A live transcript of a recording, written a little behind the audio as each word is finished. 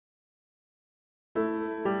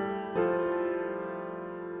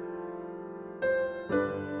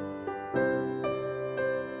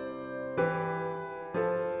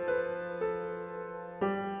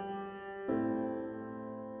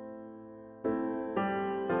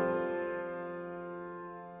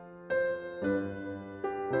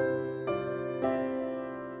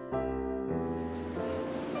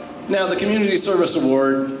Now, the Community Service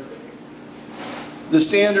Award, the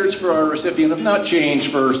standards for our recipient have not changed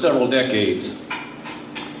for several decades.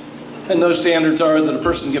 And those standards are that a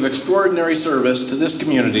person give extraordinary service to this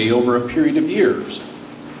community over a period of years.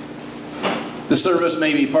 The service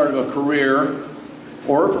may be part of a career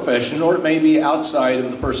or a profession, or it may be outside of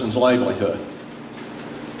the person's livelihood.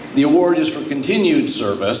 The award is for continued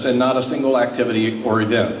service and not a single activity or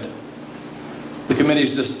event. The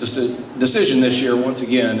committee's decision this year, once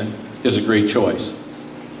again, is a great choice.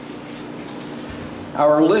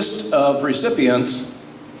 Our list of recipients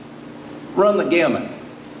run the gamut,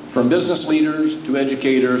 from business leaders to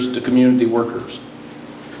educators to community workers.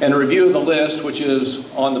 And a review of the list, which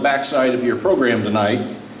is on the backside of your program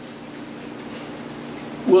tonight,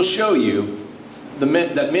 will show you that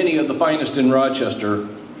many of the finest in Rochester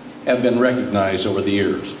have been recognized over the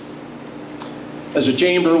years. As a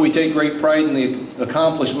chamber, we take great pride in the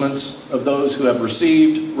accomplishments of those who have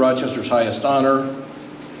received Rochester's highest honor,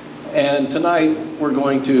 and tonight we're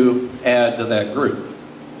going to add to that group.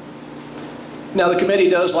 Now, the committee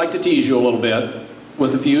does like to tease you a little bit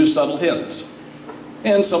with a few subtle hints,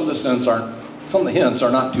 and some of the hints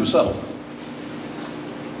are not too subtle.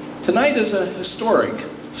 Tonight is a historic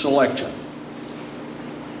selection.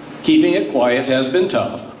 Keeping it quiet has been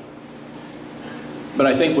tough, but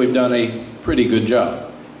I think we've done a pretty good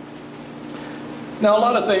job. Now, a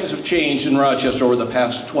lot of things have changed in Rochester over the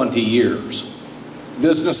past 20 years.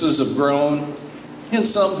 Businesses have grown, and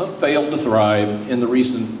some have failed to thrive in the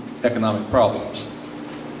recent economic problems.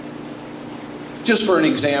 Just for an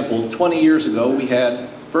example, 20 years ago we had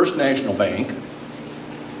First National Bank,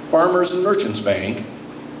 Farmers and Merchants Bank,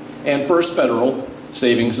 and First Federal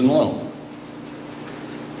Savings and Loan.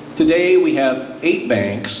 Today we have 8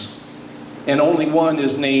 banks, and only one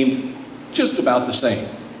is named just about the same.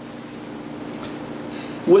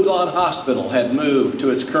 Woodlawn Hospital had moved to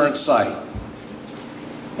its current site,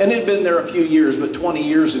 and it had been there a few years, but 20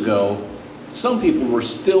 years ago, some people were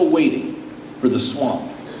still waiting for the swamp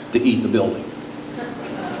to eat the building.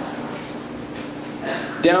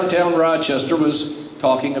 Downtown Rochester was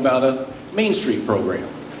talking about a Main Street program,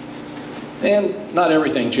 and not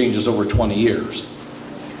everything changes over 20 years.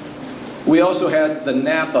 We also had the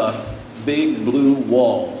Napa Big Blue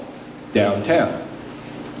Wall downtown.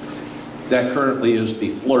 That currently is the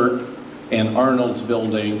Flirt and Arnold's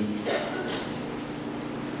building.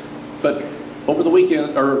 But over the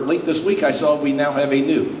weekend, or late this week, I saw we now have a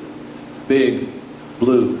new big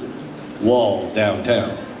blue wall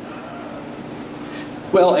downtown.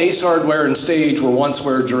 Well, Ace Hardware and Stage were once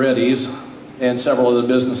where Giretti's, and several of the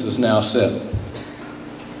businesses now sit.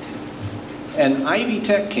 An Ivy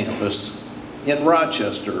Tech campus in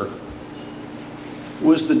Rochester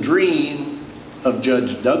was the dream of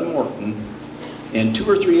Judge Doug Morton and 2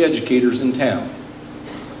 or 3 educators in town.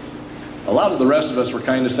 A lot of the rest of us were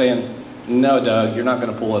kind of saying, no, Doug, you're not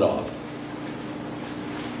going to pull it off.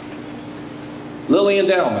 Lilly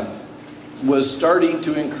Endowment was starting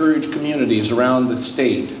to encourage communities around the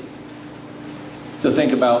state to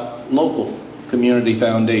think about local community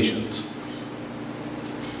foundations.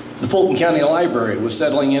 The Fulton County Library was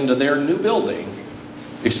settling into their new building,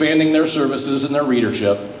 expanding their services and their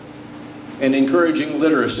readership, and encouraging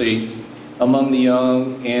literacy among the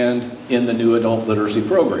young and in the new adult literacy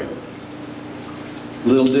program.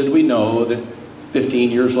 Little did we know that 15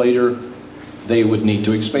 years later, they would need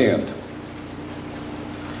to expand.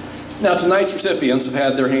 Now, tonight's recipients have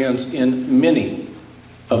had their hands in many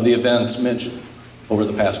of the events mentioned over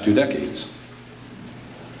the past 2 decades.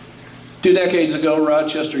 2 decades ago,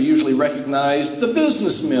 Rochester usually recognized the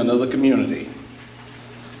businessmen of the community.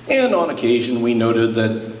 And on occasion, we noted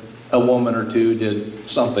that a woman or two did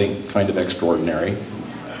something kind of extraordinary.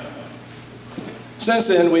 Since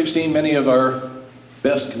then, we've seen many of our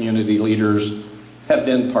best community leaders have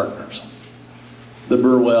been partners. The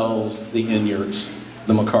Burwells, the Inyards,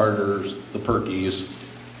 the McCarters, the Perkies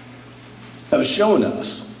have shown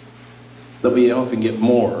us that we often get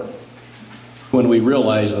more when we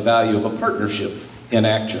realize the value of a partnership in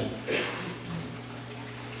action.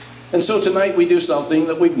 And so tonight we do something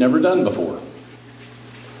that we've never done before.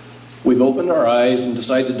 We've opened our eyes and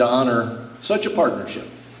decided to honor such a partnership,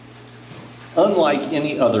 unlike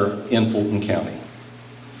any other in Fulton County.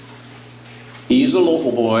 He's a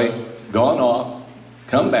local boy, gone off,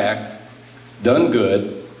 come back, done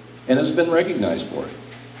good, and has been recognized for it.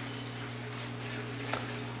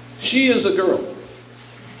 She is a girl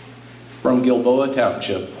from Gilboa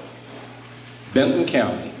Township, Benton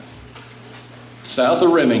County, south of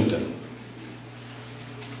Remington.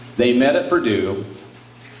 They met at Purdue,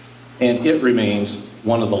 and it remains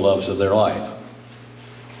one of the loves of their life.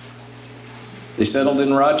 They settled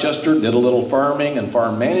in Rochester, did a little farming and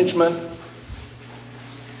farm management,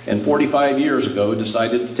 and 45 years ago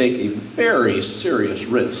decided to take a very serious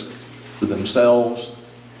risk for themselves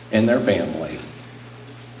and their family,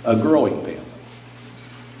 a growing family,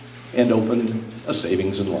 and opened a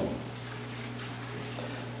savings and loan.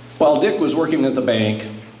 While Dick was working at the bank,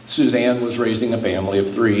 Suzanne was raising a family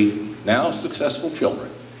of 3 now successful children.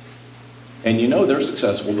 And you know they're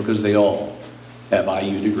successful because they all have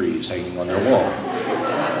IU degrees hanging on their wall.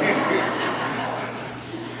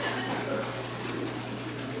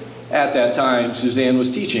 At that time, Suzanne was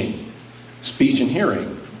teaching speech and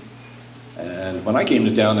hearing. And when I came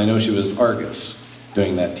to town, I know she was at Argus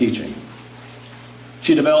doing that teaching.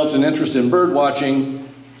 She developed an interest in bird watching,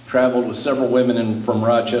 traveled with several women from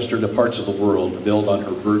Rochester to parts of the world to build on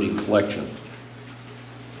her birding collection.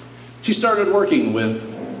 She started working with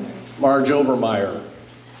Marge Overmeyer,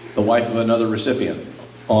 the wife of another recipient,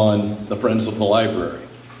 on the Friends of the Library.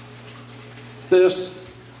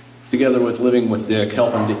 This, together with living with Dick,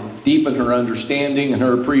 helped him to deepen her understanding and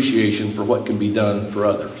her appreciation for what can be done for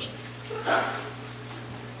others.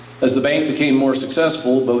 As the bank became more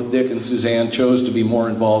successful, both Dick and Suzanne chose to be more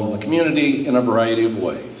involved in the community in a variety of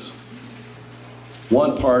ways.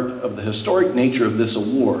 One part of the historic nature of this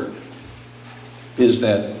award is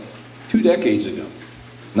that 2 decades ago,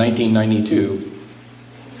 1992,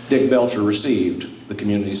 Dick Belcher received the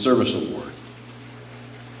Community Service Award.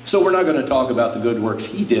 So we're not going to talk about the good works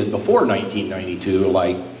he did before 1992,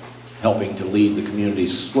 like helping to lead the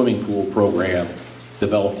community's swimming pool program,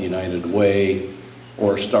 develop the United Way,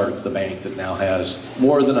 or start the bank that now has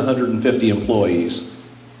more than 150 employees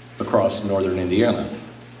across northern Indiana.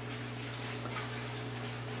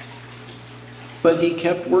 But he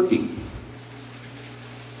kept working.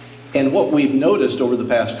 And what we've noticed over the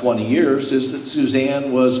past 20 years is that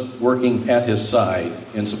Suzanne was working at his side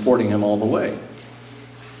and supporting him all the way,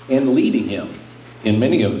 and leading him in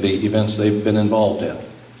many of the events they've been involved in.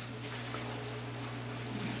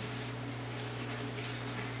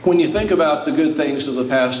 When you think about the good things of the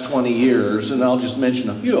past 20 years, and I'll just mention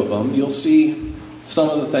a few of them, you'll see some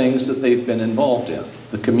of the things that they've been involved in.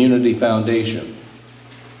 The Community Foundation,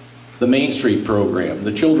 the Main Street program,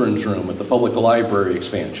 the Children's Room at the Public Library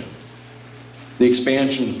expansion, the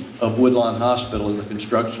expansion of Woodlawn Hospital and the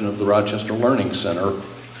construction of the Rochester Learning Center,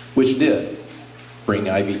 which did bring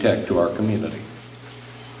Ivy Tech to our community.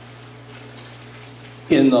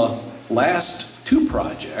 In the last 2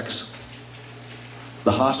 projects,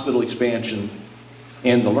 the hospital expansion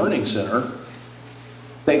and the Learning Center,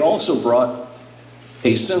 they also brought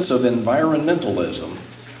a sense of environmentalism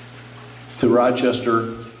to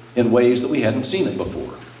Rochester in ways that we hadn't seen it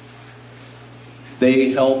before. They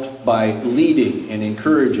helped by leading and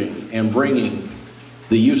encouraging and bringing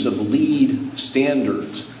the use of LEED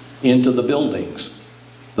standards into the buildings.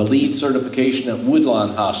 The LEED certification at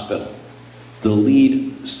Woodlawn Hospital, the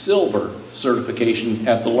LEED Silver certification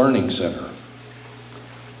at the Learning Center.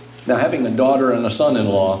 Now, having a daughter and a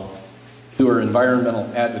son-in-law who are environmental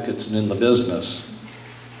advocates and in the business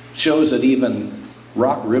shows that even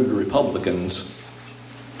rock-ribbed Republicans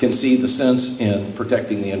can see the sense in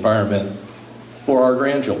protecting the environment for our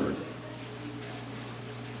grandchildren.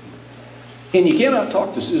 And you cannot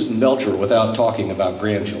talk to Susan Belcher without talking about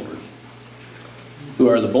grandchildren, who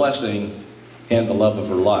are the blessing and the love of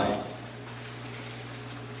her life.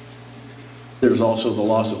 There's also the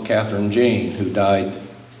loss of Catherine Jane, who died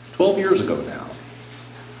 12 years ago now,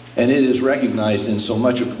 and it is recognized in so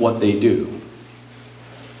much of what they do.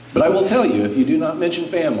 But I will tell you, if you do not mention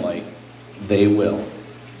family, they will,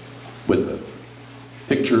 with the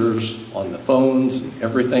pictures on the phones and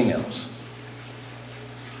everything else.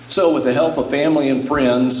 So with the help of family and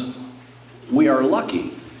friends, we are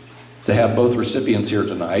lucky to have both recipients here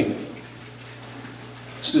tonight.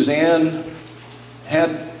 Suzanne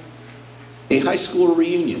had a high school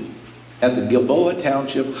reunion at the Gilboa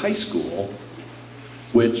Township High School,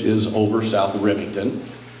 which is over south of Remington.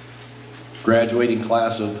 Graduating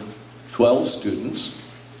class of 12 students.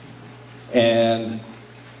 And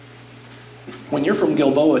when you're from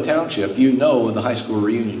Gilboa Township, you know the high school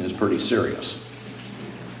reunion is pretty serious.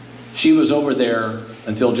 She was over there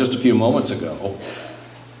until just a few moments ago,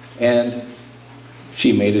 and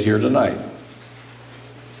she made it here tonight.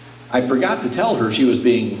 I forgot to tell her she was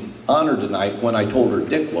being honored tonight when I told her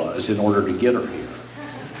Dick was, in order to get her here.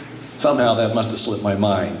 Somehow that must have slipped my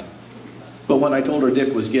mind. But when I told her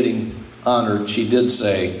Dick was getting honored, she did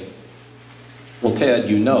say, "Well, Ted,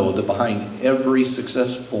 you know that behind every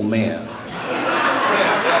successful man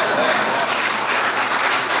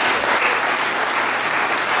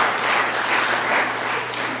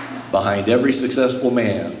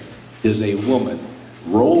is a woman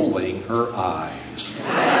rolling her eyes.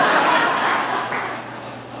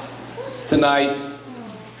 Tonight,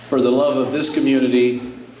 for the love of this community,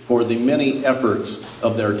 for the many efforts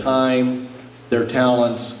of their time, their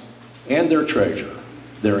talents, and their treasure,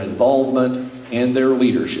 their involvement, and their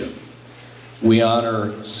leadership, we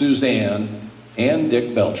honor Suzanne and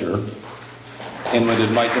Dick Belcher and would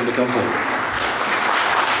invite them to come forward.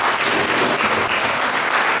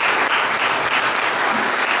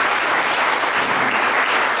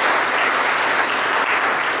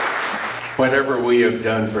 Whatever we have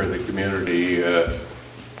done for the community,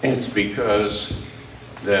 it's because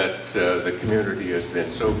that the community has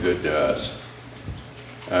been so good to us.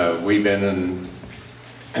 We've been in,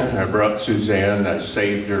 I brought Suzanne, I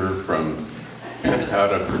saved her from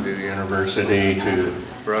out of Purdue University,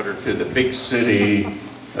 brought her to the big city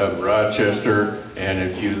of Rochester, and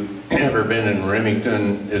if you've ever been in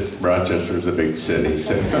Remington, Rochester's a big city.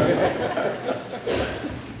 So.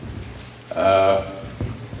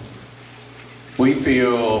 We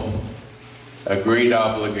feel a great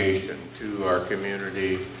obligation to our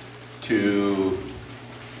community, to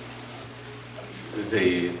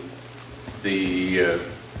the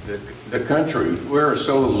country. We're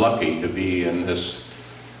so lucky to be in this,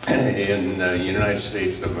 in the United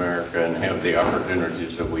States of America and have the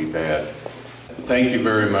opportunities that we've had. Thank you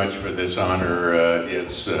very much for this honor.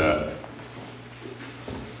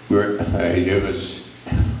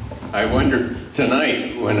 I wondered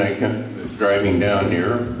tonight when I was driving down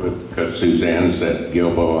here, because Suzanne's at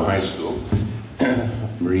Gilboa High School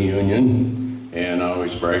reunion, and I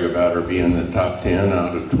always brag about her being the top 10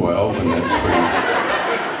 out of 12, and that's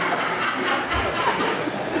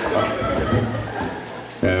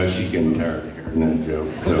pretty... she's getting tired of hearing that joke.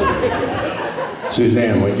 So,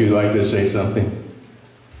 Suzanne, would you like to say something?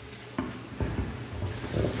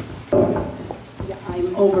 Yeah,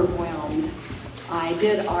 I'm overwhelmed. I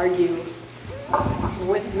did argue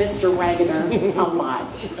with Mr. Wagoner a lot,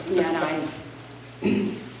 and I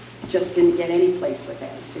just didn't get any place with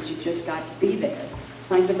that. He said, you just got to be there.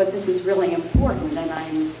 And I said, but this is really important, and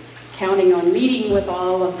I'm counting on meeting with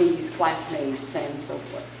all of these classmates and so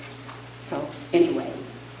forth. So anyway,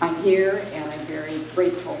 I'm here, and I'm very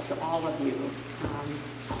grateful to all of you.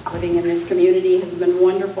 Living in this community has been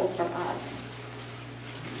wonderful for us.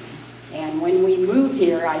 And when we moved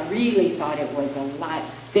here, I really thought it was a lot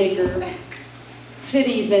bigger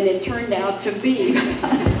city than it turned out to be.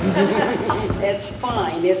 It's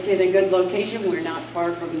fine. It's in a good location. We're not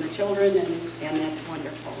far from the children, and that's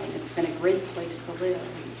wonderful. And it's been a great place to live.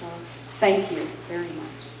 And so thank you very much.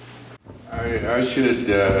 I should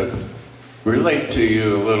relate to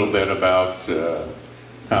you a little bit about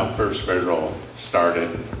how First Federal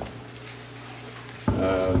started.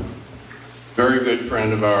 Very good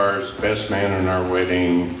friend of ours, best man in our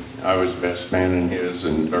wedding. I was best man in his,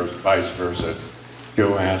 and vice versa.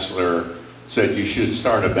 Joe Hassler said you should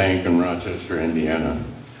start a bank in Rochester, Indiana.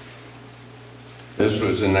 This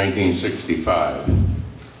was in 1965.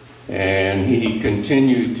 And he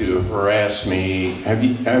continued to harass me. Have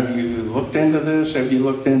you looked into this? Have you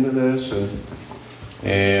looked into this?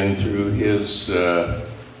 And through his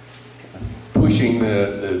pushing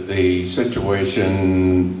the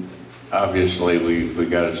situation, obviously we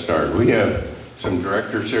got it started. We have some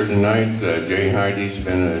directors here tonight. Jay Heidi's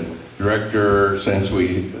been a director since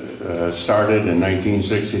we started in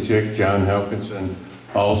 1966. John Helkinson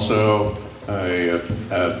also. I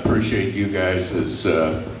appreciate you guys'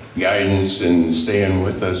 guidance and staying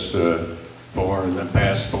with us for the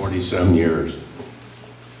past 40-some years.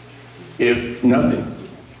 If nothing,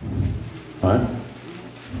 what?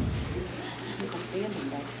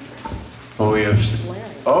 Oh,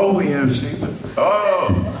 we have Stephen.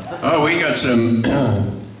 Oh, we got some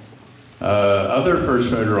other First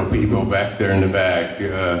Federal people back there in the back.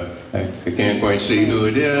 I can't quite see who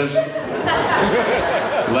it is.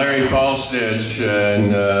 Larry Falstich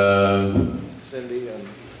and Cindy and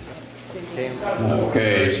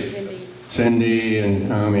okay, Cindy and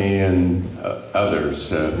Tommy and others.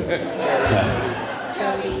 Jody and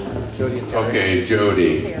Terry. Okay,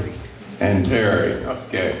 Jody and Terry.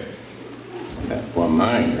 Okay. Well,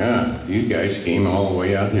 mine, yeah. You guys came all the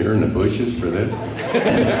way out here in the bushes for this.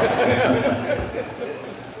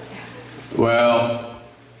 Well,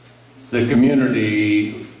 the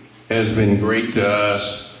community has been great to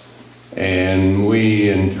us, and we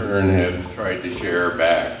in turn have tried to share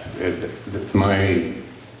back.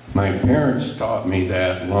 My parents taught me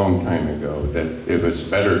that a long time ago, that it was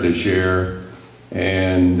better to share,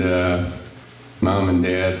 and Mom and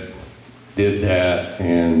Dad did that,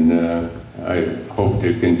 and I hope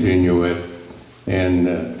to continue it.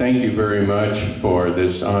 And thank you very much for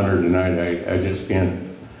this honor tonight. I just can't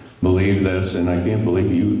believe this, and I can't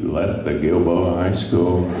believe you left the Gilboa High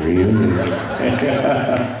School reunion.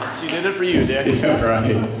 She did it for you, Dick. Yeah,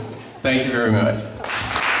 right. Thank you very much.